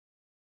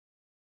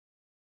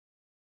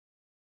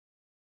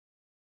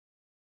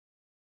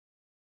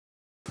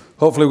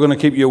Hopefully we're going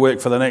to keep you awake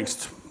for the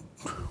next,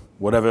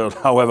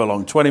 however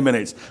long, 20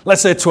 minutes.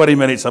 Let's say 20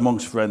 minutes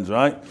amongst friends,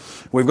 right?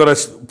 We've got a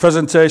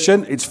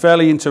presentation. It's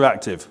fairly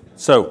interactive.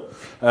 So,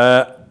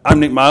 I'm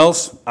Nick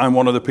Miles. I'm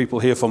one of the people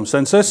here from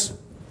Censys.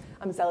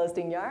 I'm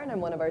Celestine Jahren.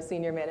 I'm one of our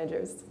senior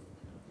managers.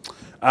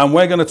 And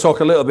we're going to talk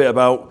a little bit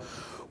about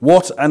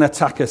what an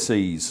attacker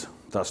sees.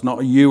 That's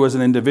not you as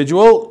an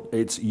individual,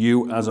 it's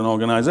you as an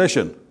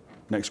organization.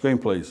 Next screen,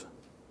 please.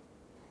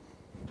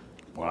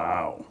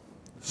 Wow.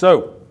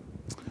 So,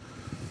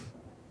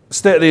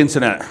 state of the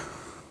internet.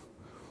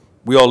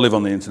 We all live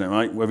on the internet,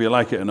 right? Whether you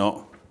like it or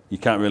not, you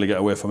can't really get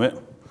away from it.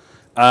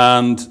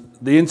 And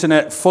the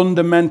internet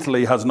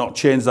fundamentally has not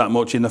changed that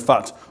much in the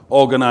fact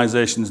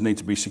organizations need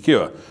to be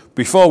secure.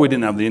 Before we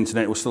didn't have the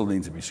internet, we still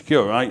need to be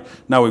secure, right?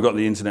 Now we've got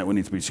the internet, we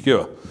need to be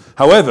secure.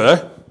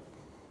 However,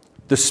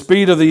 the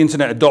speed of the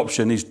internet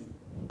adoption is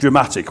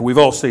dramatic. We've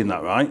all seen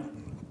that, right?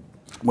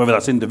 Whether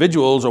that's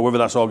individuals or whether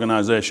that's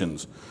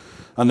organizations.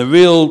 And the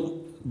real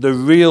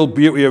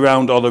beauty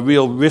around, or the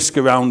real risk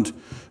around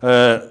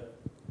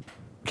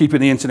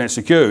keeping the internet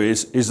secure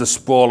is the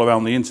sprawl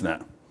around the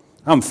internet.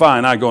 I'm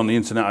fine, I go on the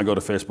internet, I go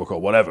to Facebook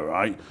or whatever,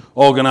 right?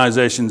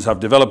 Organizations have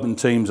development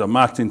teams, have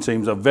marketing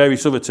teams, have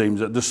various other teams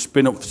that just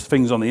spin up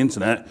things on the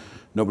internet.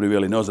 Nobody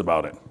really knows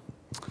about it.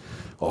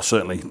 Or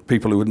certainly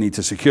people who would need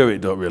to secure it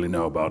don't really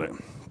know about it.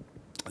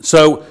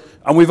 So,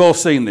 and we've all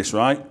seen this,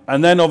 right?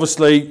 And then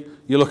obviously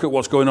you look at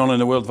what's going on in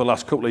the world for the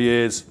last couple of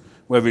years,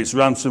 whether it's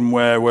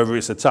ransomware, whether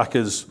it's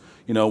attackers,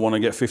 want to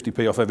get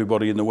 50p off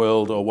everybody in the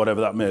world or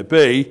whatever that may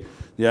be,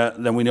 yeah,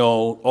 then we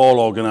know all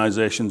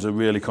organizations are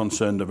really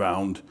concerned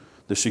around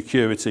the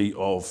security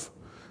of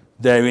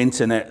their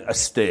internet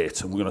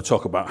estate. And we're going to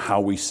talk about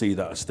how we see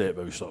that estate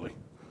very shortly.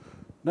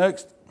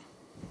 Next.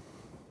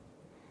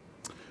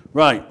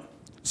 Right.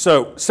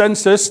 So,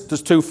 Censys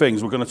does two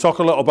things. We're going to talk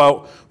a lot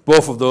about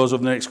both of those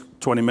over the next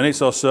 20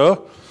 minutes or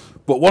so.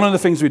 But one of the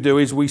things we do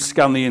is we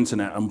scan the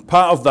internet. And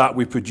part of that,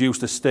 we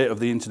produced a State of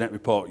the Internet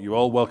report. You're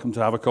all welcome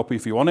to have a copy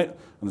if you want it.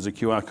 And there's a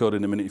QR code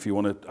in a minute if you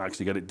want to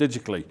actually get it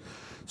digitally.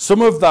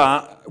 Some of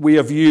that we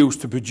have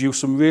used to produce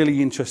some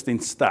really interesting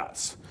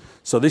stats.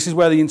 So this is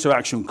where the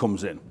interaction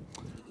comes in.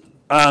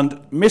 And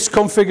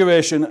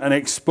misconfiguration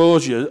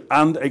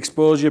and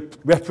exposure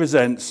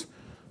represents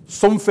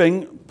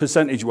something,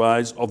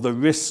 percentage-wise, of the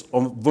risks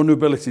of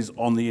vulnerabilities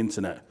on the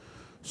internet.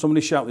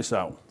 Somebody shout this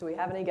out. Do we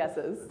have any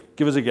guesses?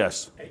 Give us a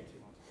guess.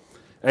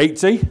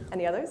 80.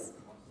 Any others?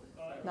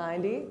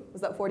 90.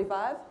 Was that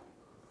 45?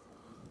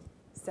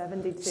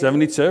 72.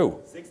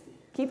 72. 60.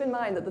 Keep in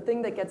mind that the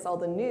thing that gets all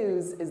the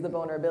news is the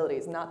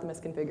vulnerabilities, not the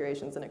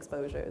misconfigurations and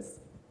exposures.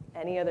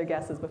 Any other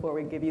guesses before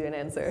we give you an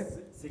answer?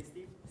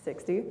 60.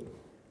 60.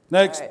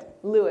 Next. All right.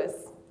 Lewis.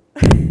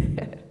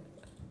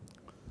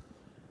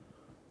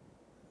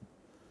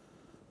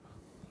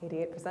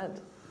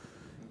 88%.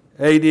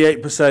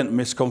 88%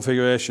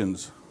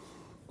 misconfigurations.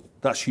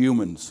 That's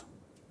humans.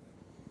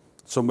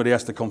 Somebody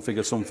has to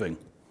configure something.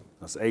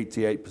 That's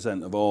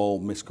 88% of all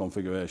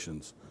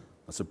misconfigurations.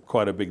 That's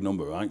quite a big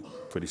number, right?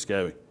 Pretty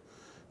scary.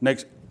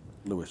 Next,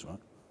 Lewis, right?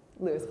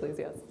 Lewis, please,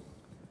 yes.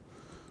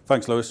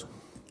 Thanks, Lewis.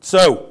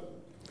 So,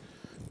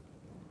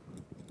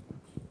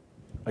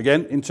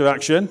 again,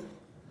 interaction.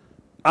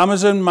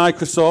 Amazon,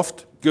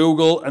 Microsoft,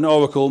 Google, and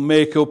Oracle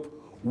make up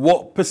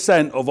what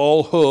percent of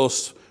all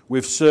hosts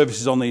with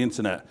services on the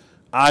internet?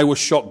 I was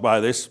shocked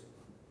by this.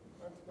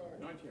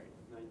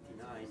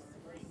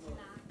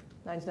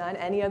 99.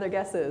 Any other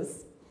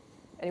guesses?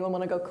 Anyone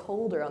want to go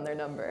colder on their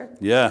number?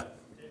 Yeah.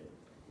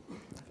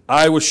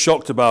 I was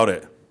shocked about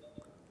it.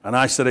 And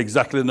I said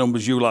exactly the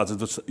numbers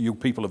you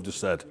people have just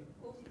said.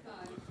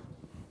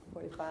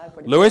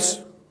 45.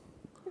 Lewis?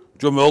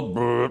 Drum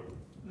roll.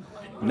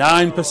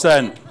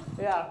 9%.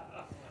 Yeah.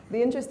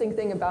 The interesting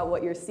thing about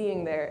what you're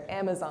seeing there,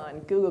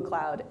 Amazon, Google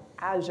Cloud,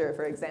 Azure,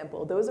 for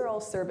example, those are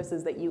all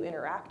services that you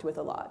interact with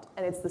a lot.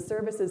 And it's the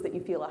services that you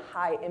feel a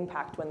high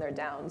impact when they're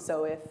down.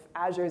 So if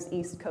Azure's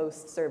East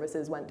Coast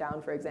services went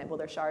down, for example,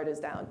 their shard is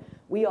down,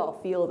 we all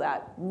feel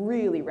that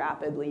really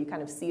rapidly. You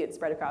kind of see it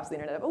spread across the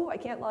internet of, oh, I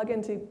can't log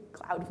into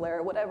Cloudflare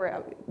or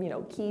whatever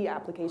key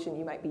application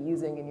you might be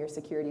using in your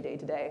security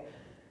day-to-day.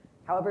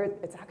 However,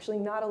 it's actually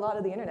not a lot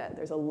of the internet.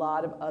 There's a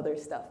lot of other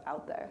stuff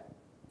out there.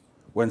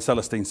 When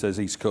Celestine says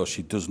East Coast,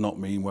 she does not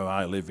mean where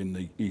I live in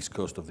the East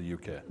Coast of the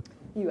UK.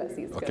 US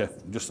East Coast. Okay,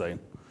 I'm just saying.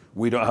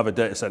 We don't have a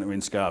data center in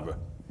Scarborough.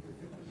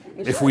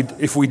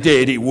 If we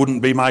did, it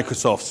wouldn't be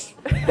Microsoft's.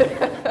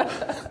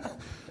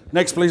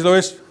 Next, please,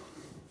 Lewis.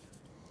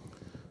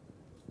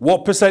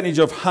 What percentage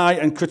of high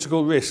and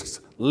critical risks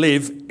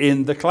live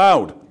in the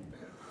cloud?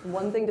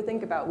 One thing to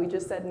think about, we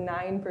just said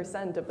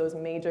 9% of those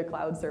major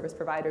cloud service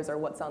providers are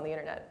what's on the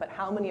internet, but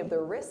how many of the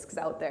risks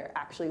out there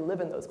actually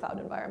live in those cloud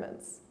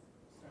environments?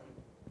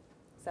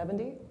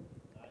 70?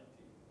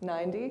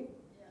 90? Yeah,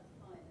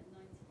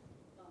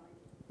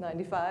 95.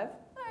 95?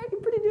 All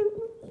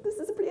right, this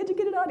is a pretty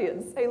educated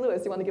audience. Hey,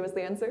 Lewis, you want to give us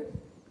the answer?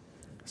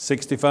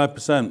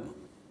 65%.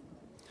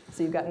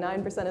 So you've got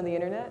 9% of the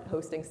internet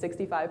hosting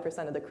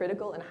 65% of the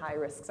critical and high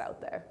risks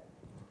out there.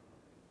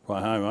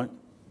 Quite high, right?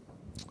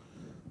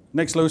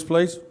 Next, Lewis,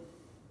 please.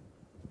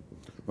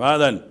 Right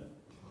then,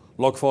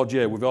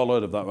 Log4j, we've all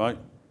heard of that, right?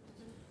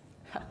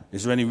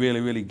 Is there any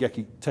really, really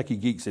techie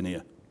geeks in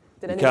here?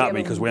 You can't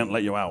be because we haven't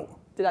let you out.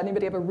 Did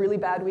anybody have a really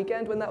bad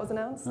weekend when that was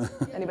announced?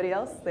 Anybody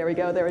else? There we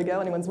go, there we go.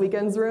 Anyone's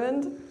weekend's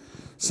ruined?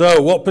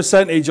 So what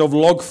percentage of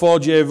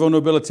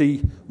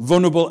Log4j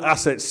vulnerable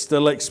assets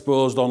still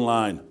exposed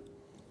online?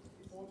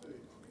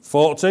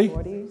 40?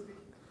 40?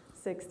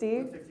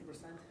 60?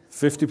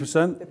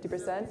 50%?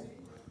 50%?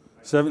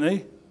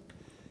 70?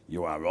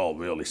 You are all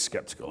really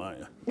skeptical, aren't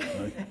you?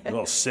 You're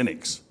all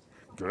cynics.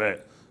 Great.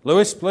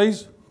 Lewis,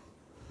 please.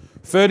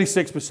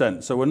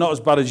 36%. So we're not as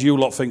bad as you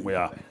lot think we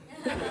are.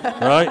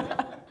 Right?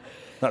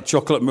 That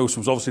chocolate mousse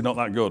was obviously not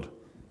that good.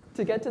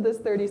 To get to this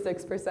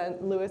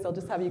 36%, Lewis, I'll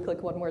just have you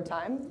click one more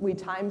time. We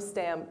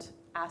time-stamped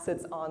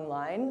assets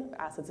online,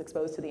 assets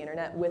exposed to the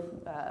internet,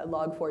 with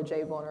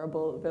Log4j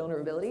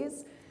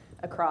vulnerabilities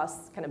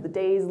across kind of the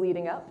days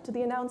leading up to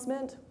the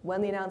announcement,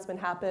 when the announcement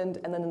happened,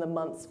 and then in the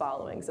months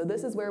following. So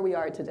this is where we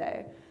are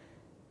today.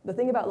 The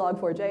thing about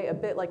Log4j, a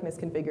bit like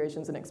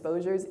misconfigurations and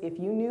exposures, if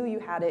you knew you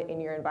had it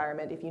in your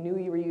environment, if you knew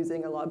you were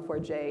using a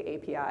Log4j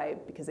API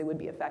because it would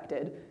be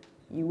affected,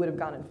 you would have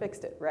gone and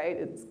fixed it, right?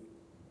 It's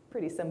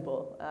pretty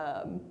simple.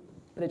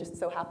 But it just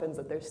so happens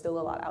that there's still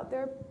a lot out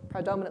there,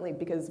 predominantly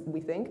because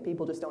we think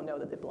people just don't know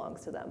that it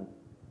belongs to them.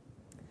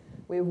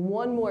 We have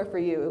one more for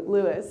you,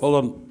 Lewis.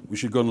 Hold on, we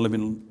should go and live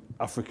in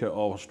Africa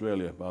or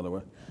Australia, by the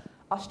way.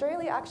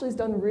 Australia actually has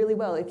done really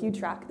well. If you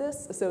track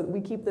this, so we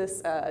keep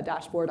this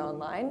dashboard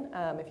online.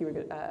 If you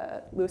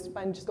were, Lewis,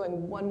 mind just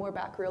going one more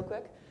back real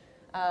quick.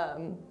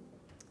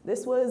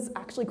 This was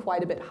actually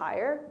quite a bit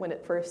higher when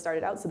it first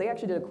started out. So they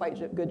actually did a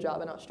quite good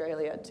job in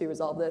Australia to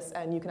resolve this.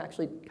 And you can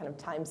actually kind of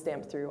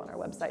timestamp through on our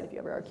website if you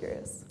ever are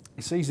curious.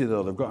 It's easy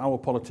though. They've got our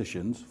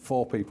politicians,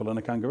 4 people and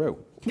a kangaroo.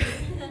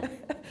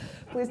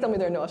 Please tell me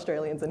there are no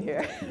Australians in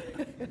here.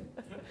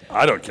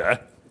 I don't care.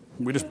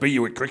 We just beat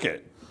you at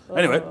cricket.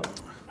 Anyway,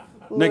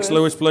 Lewis. Next,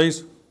 Lewis,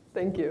 please.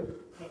 Thank you.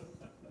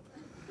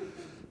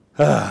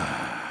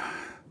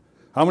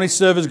 How many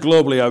servers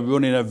globally are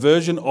running a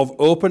version of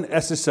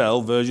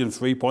OpenSSL version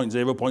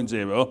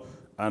 3.0.0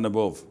 and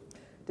above?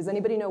 Does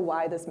anybody know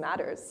why this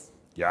matters?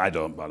 Yeah, I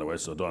don't, by the way,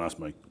 so don't ask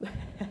me.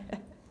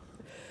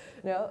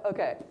 No?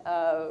 Okay.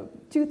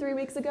 2-3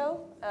 weeks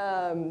ago,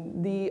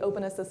 the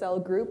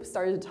OpenSSL group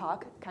started to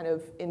talk kind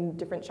of in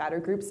different chatter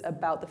groups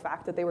about the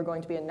fact that they were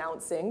going to be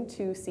announcing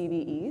 2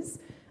 CVEs.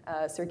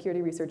 A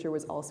security researcher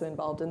was also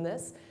involved in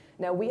this.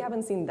 Now, we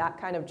haven't seen that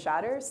kind of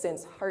chatter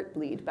since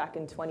Heartbleed back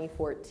in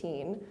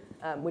 2014,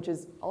 which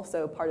is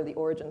also part of the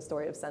origin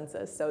story of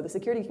Censys. So the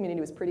security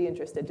community was pretty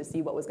interested to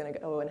see what was going to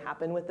go and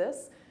happen with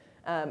this.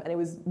 And it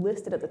was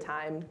listed at the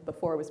time,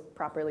 before it was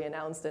properly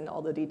announced and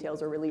all the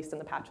details were released and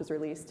the patch was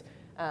released,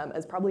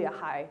 as probably a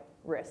high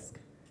risk.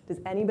 Does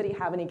anybody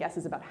have any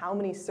guesses about how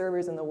many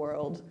servers in the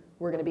world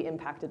were going to be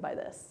impacted by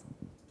this?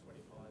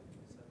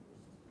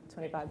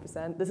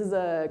 25%. This is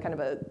a kind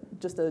of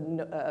just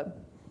a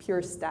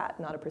pure stat,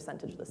 not a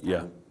percentage this time.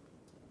 Yeah.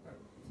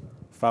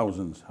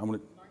 Thousands. How many?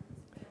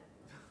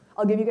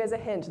 I'll give you guys a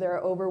hint. There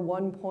are over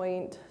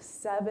 1.79,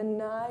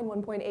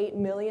 1.8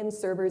 million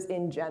servers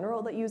in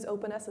general that use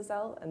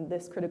OpenSSL, and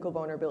this critical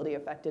vulnerability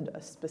affected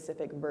a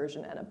specific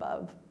version and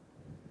above.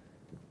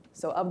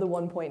 So of the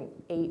 1.8,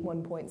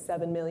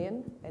 1.7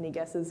 million, any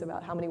guesses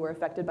about how many were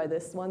affected by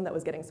this one that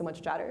was getting so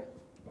much chatter?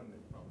 1.7.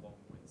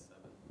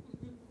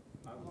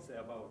 I would say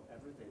about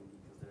everything,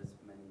 because there's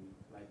many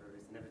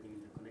libraries and everything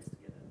interconnects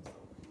together. So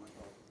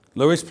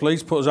Lewis,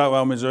 please put us out of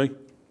our misery.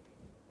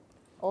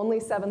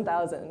 Only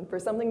 7,000. For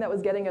something that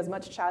was getting as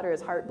much chatter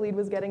as Heartbleed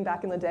was getting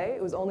back in the day,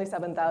 it was only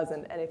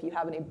 7,000. And if you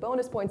have any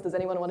bonus points, does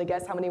anyone want to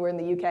guess how many were in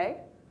the UK?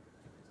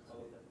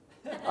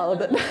 All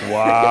of it.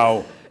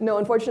 Wow. No,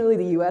 unfortunately,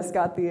 the US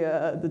got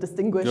the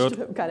distinguished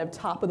kind of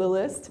top of the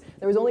list.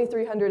 There was only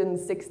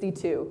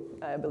 362,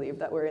 I believe,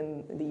 that were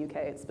in the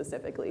UK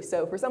specifically.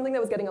 So for something that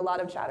was getting a lot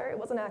of chatter, it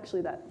wasn't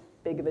actually that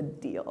big of a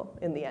deal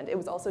in the end. It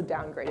was also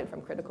downgraded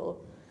from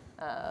critical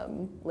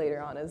later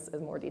on as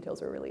more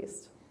details were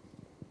released.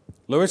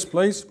 Lewis,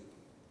 please.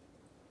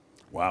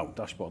 Wow,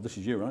 dashboard. This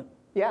is you, right?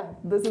 Yeah,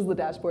 this is the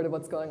dashboard of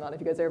what's going on. If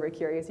you guys are ever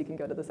curious, you can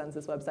go to the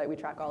Censys website. We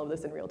track all of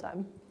this in real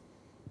time.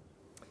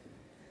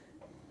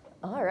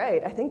 All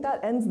right, I think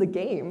that ends the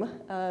game.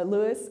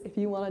 Lewis, if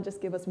you want to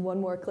just give us one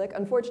more click.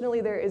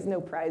 Unfortunately, there is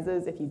no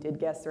prizes if you did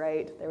guess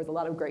right. There was a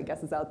lot of great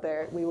guesses out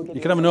there. We will give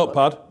you can have a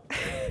notepad.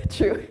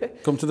 True.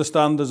 Come to the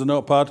stand, there's a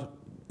notepad.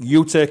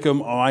 You take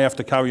them, or I have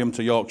to carry them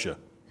to Yorkshire.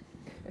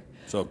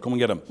 So come and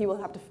get them. He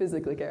will have to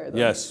physically carry them.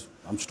 Yes,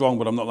 I'm strong,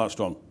 but I'm not that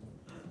strong.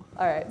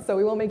 All right, so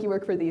we won't make you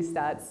work for these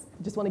stats.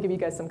 Just want to give you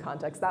guys some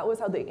context. That was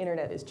how the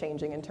internet is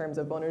changing in terms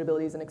of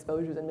vulnerabilities and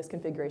exposures and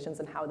misconfigurations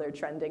and how they're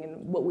trending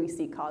and what we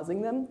see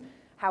causing them.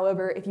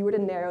 However, if you were to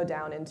narrow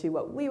down into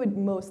what we would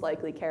most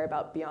likely care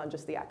about beyond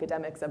just the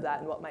academics of that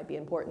and what might be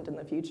important in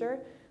the future,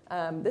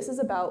 this is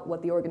about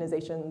what the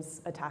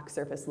organization's attack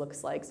surface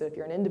looks like. So if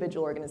you're an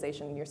individual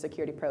organization, your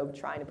security probe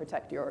trying to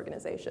protect your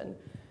organization.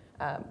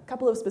 A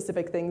couple of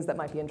specific things that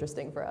might be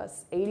interesting for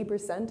us.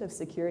 80% of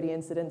security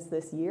incidents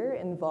this year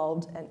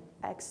involved an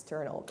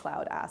external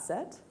cloud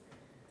asset.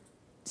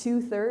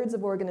 2/3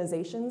 of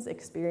organizations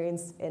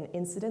experienced an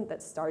incident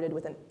that started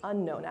with an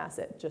unknown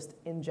asset, just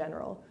in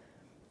general.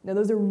 Now,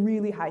 those are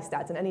really high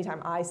stats, and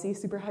anytime I see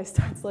super high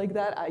stats like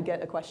that, I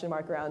get a question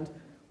mark around,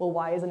 well,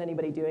 why isn't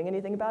anybody doing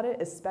anything about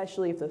it?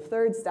 Especially if the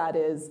third stat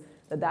is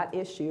that that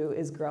issue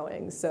is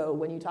growing. So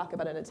when you talk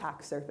about an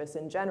attack surface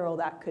in general,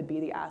 that could be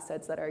the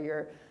assets that are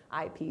your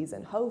IPs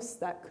and hosts,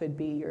 that could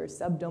be your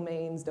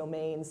subdomains,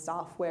 domains,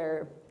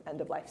 software,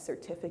 end-of-life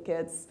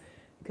certificates,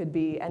 could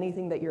be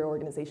anything that your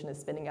organization is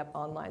spinning up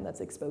online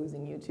that's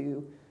exposing you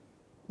to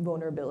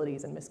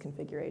vulnerabilities and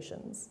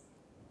misconfigurations.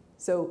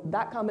 So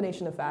that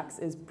combination of facts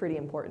is pretty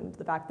important.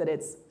 The fact that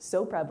it's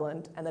so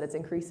prevalent and that it's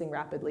increasing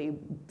rapidly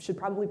should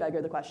probably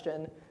beg the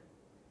question,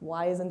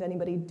 why isn't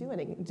anybody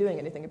doing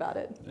anything about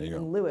it? There you go.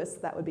 And Lewis,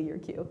 that would be your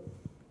cue.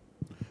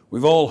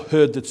 We've all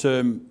heard the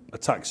term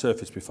attack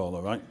surface before,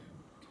 though, right?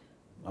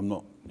 I'm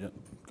not, yeah,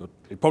 good.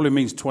 It probably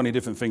means 20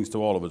 different things to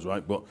all of us,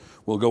 right? But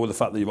we'll go with the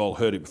fact that you've all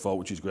heard it before,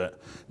 which is great.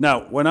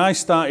 Now, when I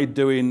started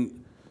doing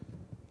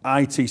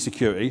IT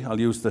security, I'll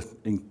use the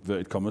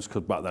inverted commas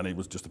because back then it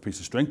was just a piece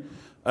of string.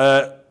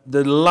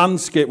 The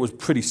landscape was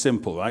pretty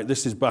simple, right?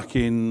 This is back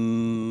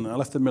in, I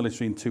left the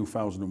military in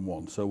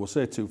 2001, so we'll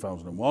say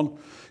 2001.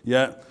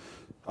 Yeah,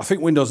 I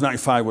think Windows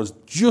 95 was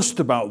just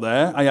about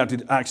there. I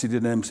actually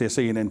did an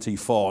MCSE in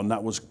NT4, and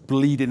that was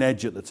bleeding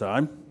edge at the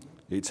time.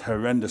 It's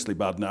horrendously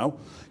bad now.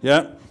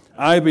 Yeah,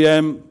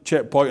 IBM,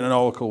 Checkpoint, and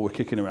Oracle were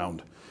kicking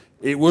around.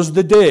 It was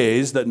the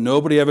days that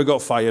nobody ever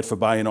got fired for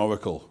buying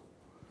Oracle,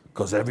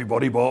 because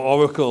everybody bought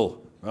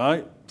Oracle,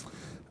 right?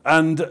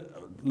 And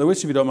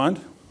Lewis, if you don't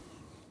mind,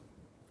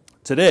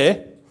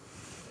 today,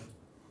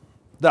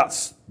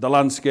 that's the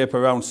landscape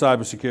around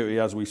cybersecurity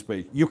as we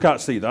speak. You can't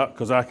see that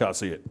because I can't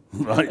see it,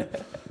 right?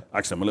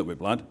 Actually, I'm a little bit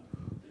blind.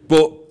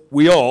 But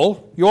you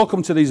all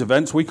come to these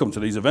events, we come to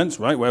these events,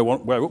 right?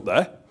 We're up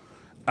there.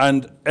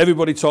 And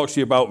everybody talks to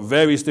you about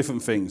various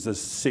different things.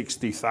 There's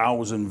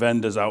 60,000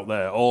 vendors out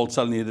there, all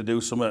telling you to do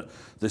something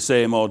the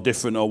same or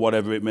different or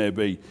whatever it may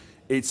be.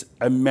 It's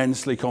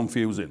immensely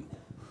confusing.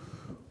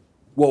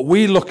 What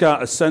we look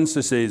at as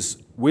Censys is,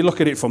 we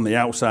look at it from the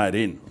outside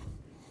in.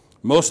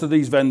 Most of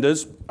these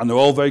vendors, and they're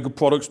all very good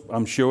products,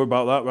 I'm sure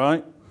about that,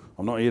 right?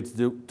 I'm not here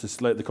to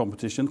slate the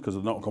competition because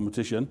they're not a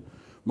competition.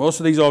 Most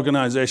of these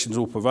organizations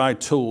will provide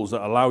tools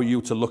that allow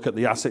you to look at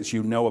the assets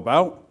you know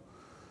about.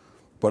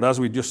 But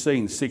as we've just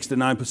seen,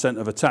 69%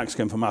 of attacks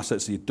came from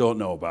assets that you don't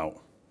know about.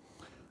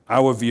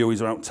 Our view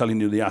is around telling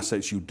you the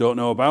assets you don't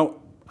know about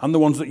and the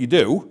ones that you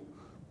do,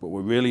 but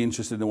we're really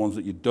interested in the ones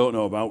that you don't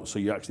know about, so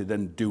you actually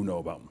then do know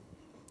about them.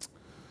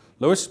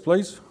 Lewis,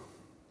 please.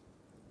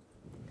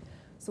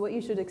 So what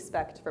you should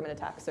expect from an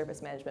attack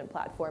surface management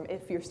platform,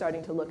 if you're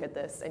starting to look at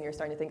this and you're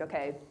starting to think,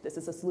 okay, this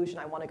is a solution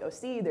I want to go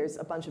see, there's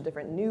a bunch of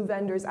different new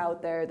vendors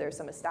out there, there's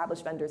some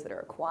established vendors that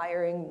are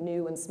acquiring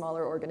new and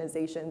smaller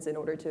organizations in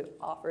order to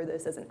offer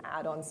this as an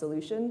add-on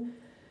solution.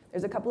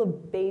 There's a couple of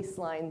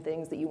baseline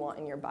things that you want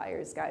in your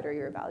buyer's guide or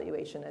your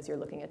evaluation as you're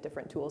looking at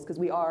different tools, because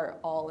we are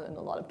all, in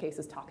a lot of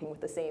cases, talking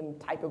with the same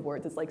type of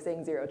words. It's like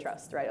saying zero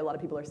trust, right? A lot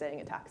of people are saying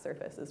attack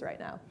surfaces right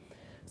now.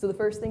 So the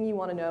first thing you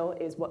want to know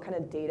is what kind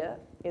of data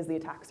is the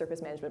attack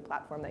surface management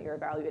platform that you're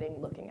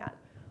evaluating looking at?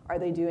 Are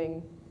they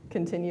doing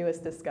continuous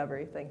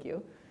discovery? Thank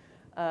you.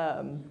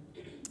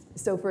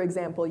 So for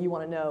example, you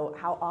want to know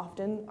how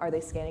often are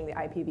they scanning the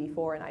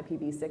IPv4 and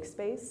IPv6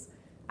 space?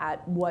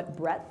 At what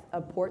breadth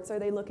of ports are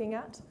they looking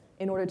at?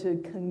 In order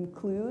to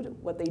conclude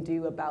what they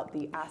do about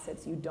the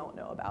assets you don't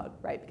know about,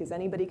 right? Because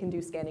anybody can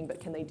do scanning, but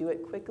can they do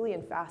it quickly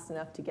and fast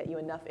enough to get you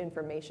enough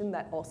information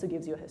that also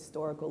gives you a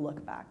historical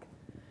look back?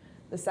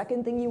 The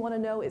second thing you want to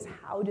know is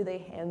how do they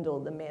handle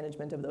the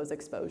management of those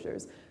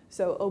exposures?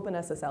 So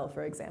OpenSSL,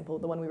 for example,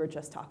 the one we were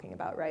just talking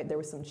about, right? There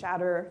was some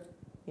chatter.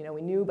 You know,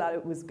 we knew about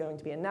it was going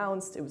to be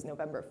announced. It was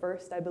November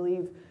 1st, I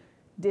believe.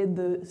 Did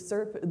the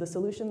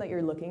solution that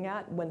you're looking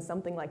at, when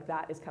something like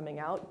that is coming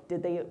out,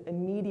 did they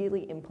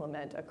immediately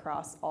implement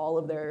across all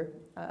of their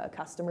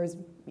customers'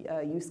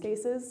 use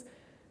cases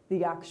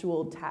the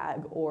actual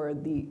tag or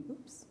the,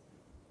 oops,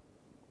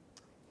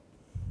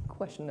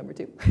 question number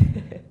 2.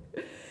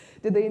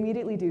 Did they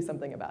immediately do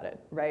something about it,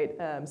 right?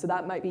 So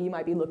that might be, you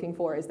might be looking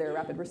for, is there a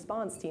rapid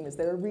response team? Is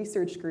there a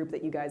research group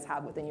that you guys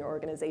have within your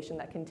organization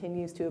that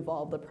continues to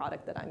evolve the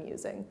product that I'm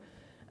using?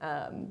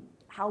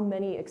 How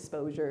many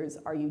exposures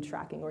are you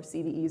tracking or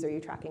CVEs are you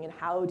tracking, and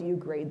how do you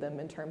grade them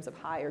in terms of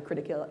high or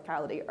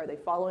criticality? Are they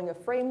following a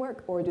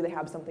framework, or do they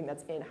have something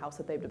that's in-house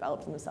that they've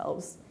developed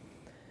themselves?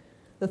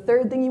 The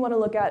third thing you want to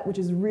look at, which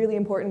is really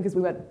important because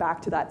we went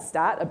back to that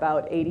stat,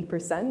 about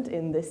 80%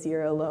 in this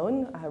year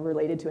alone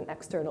related to an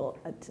external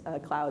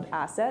cloud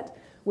asset,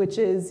 which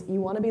is you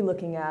want to be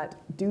looking at,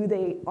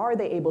 are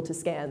they able to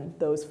scan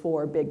those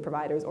 4 big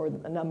providers or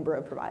a number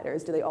of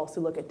providers? Do they also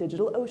look at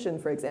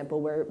DigitalOcean, for example,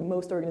 where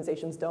most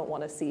organizations don't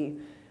want to see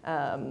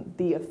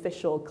the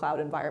official cloud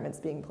environments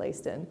being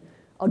placed in?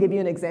 I'll give you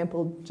an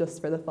example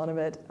just for the fun of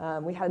it.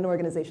 We had an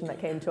organization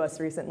that came to us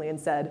recently and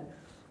said,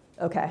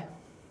 Okay.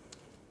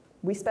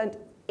 We spent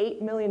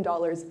 $8 million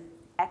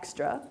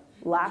extra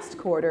last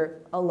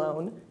quarter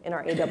alone in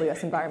our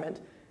AWS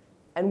environment,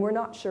 and we're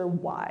not sure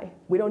why.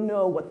 We don't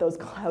know what those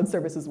cloud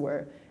services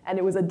were, and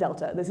it was a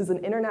delta. This is an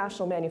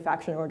international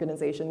manufacturing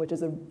organization, which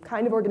is a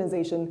kind of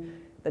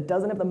organization that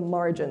doesn't have the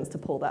margins to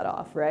pull that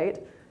off, right?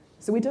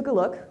 So we took a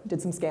look,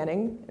 did some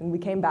scanning, and we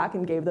came back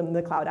and gave them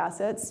the cloud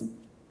assets.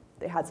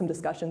 They had some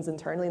discussions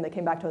internally, and they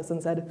came back to us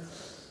and said,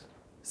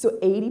 so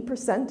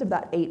 80% of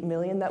that $8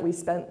 million that we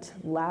spent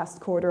last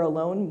quarter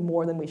alone,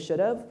 more than we should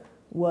have,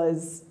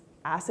 was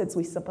assets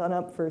we spun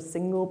up for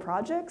single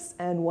projects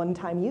and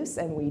one-time use,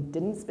 and we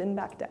didn't spin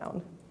back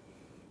down.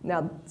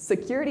 Now,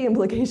 security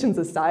implications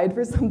aside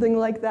for something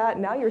like that,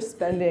 now you're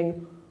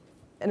spending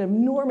an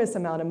enormous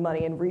amount of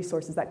money and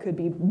resources that could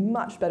be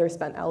much better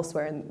spent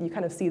elsewhere, and you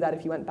kind of see that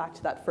if you went back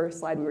to that first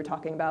slide we were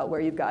talking about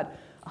where you've got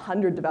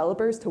 100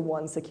 developers to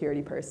one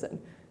security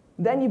person.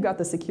 Then you've got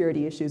the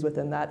security issues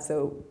within that.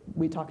 So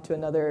we talked to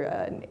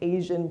an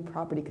Asian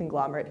property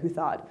conglomerate who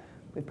thought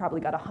we've probably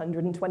got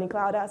 120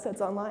 cloud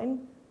assets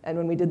online. And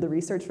when we did the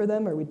research for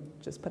them, or we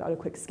just put out a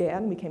quick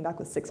scan, we came back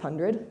with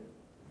 600.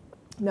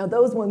 Now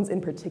those ones in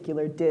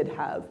particular did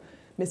have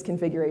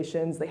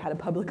misconfigurations. They had a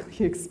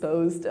publicly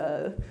exposed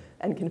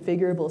and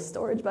configurable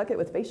storage bucket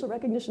with facial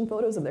recognition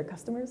photos of their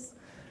customers.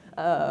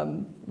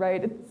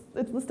 Right?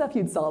 It's the stuff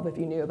you'd solve if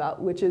you knew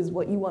about, which is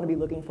what you want to be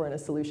looking for in a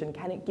solution.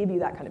 Can it give you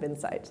that kind of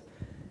insight?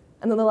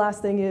 And then the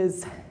last thing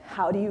is,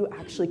 how do you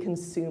actually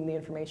consume the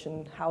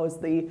information? How is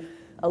the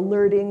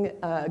alerting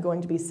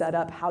going to be set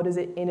up? How does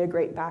it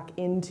integrate back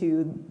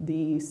into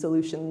the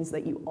solutions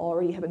that you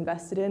already have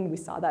invested in? We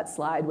saw that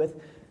slide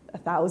with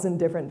 1,000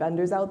 different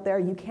vendors out there.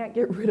 You can't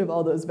get rid of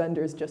all those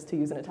vendors just to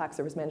use an attack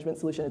surface management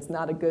solution. It's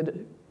not a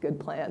good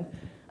plan.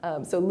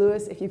 So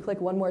Lewis, if you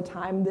click one more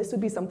time, this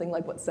would be something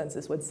like what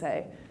Censys would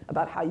say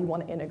about how you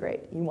want to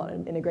integrate. You want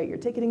to integrate your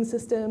ticketing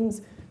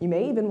systems. You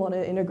may even want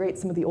to integrate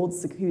some of the old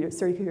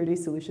security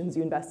solutions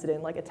you invested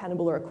in, like a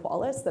Tenable or a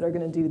Qualys, that are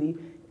going to do the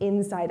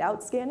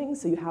inside-out scanning,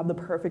 so you have the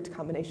perfect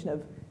combination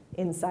of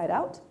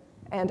inside-out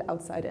and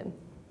outside-in.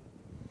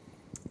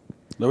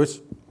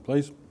 Lewis,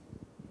 please.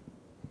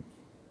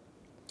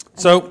 And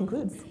so, that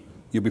concludes.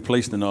 You'll be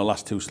pleased to know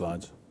last two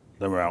slides.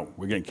 Then we're out.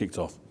 We're getting kicked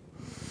off.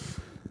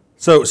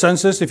 So,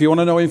 Censys, if you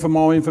want to know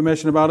more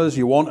information about us,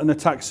 you want an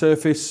attack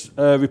surface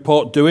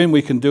report doing,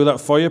 we can do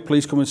that for you.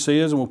 Please come and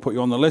see us, and we'll put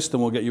you on the list,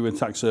 and we'll get you an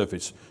attack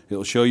surface.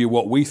 It'll show you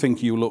what we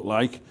think you look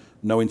like,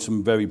 knowing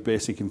some very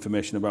basic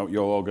information about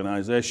your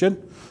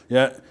organization.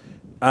 Yeah.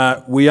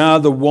 We are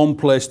the one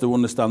place to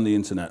understand the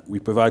internet. We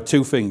provide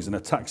two things, an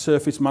attack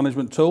surface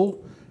management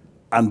tool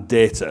and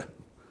data.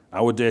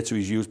 Our data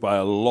is used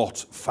by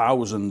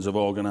thousands of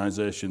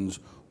organizations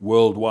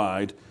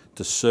worldwide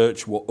to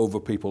search what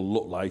other people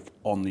look like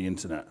on the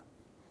internet.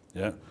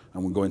 Yeah,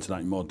 and we'll go into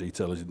that in more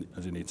detail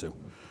as you need to.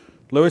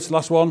 Lewis,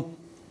 last one.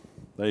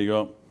 There you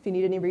go. If you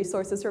need any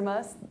resources from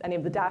us, any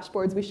of the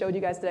dashboards we showed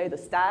you guys today, the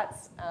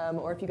stats,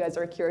 or if you guys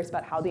are curious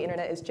about how the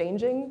internet is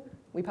changing,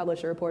 we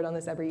publish a report on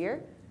this every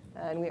year,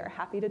 and we are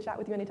happy to chat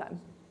with you anytime.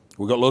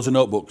 We've got loads of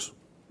notebooks.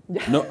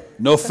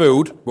 No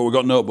food, but we've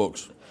got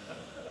notebooks.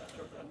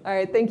 All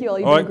right, thank you all.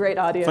 You've been a great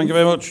audience. Thank you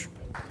very much.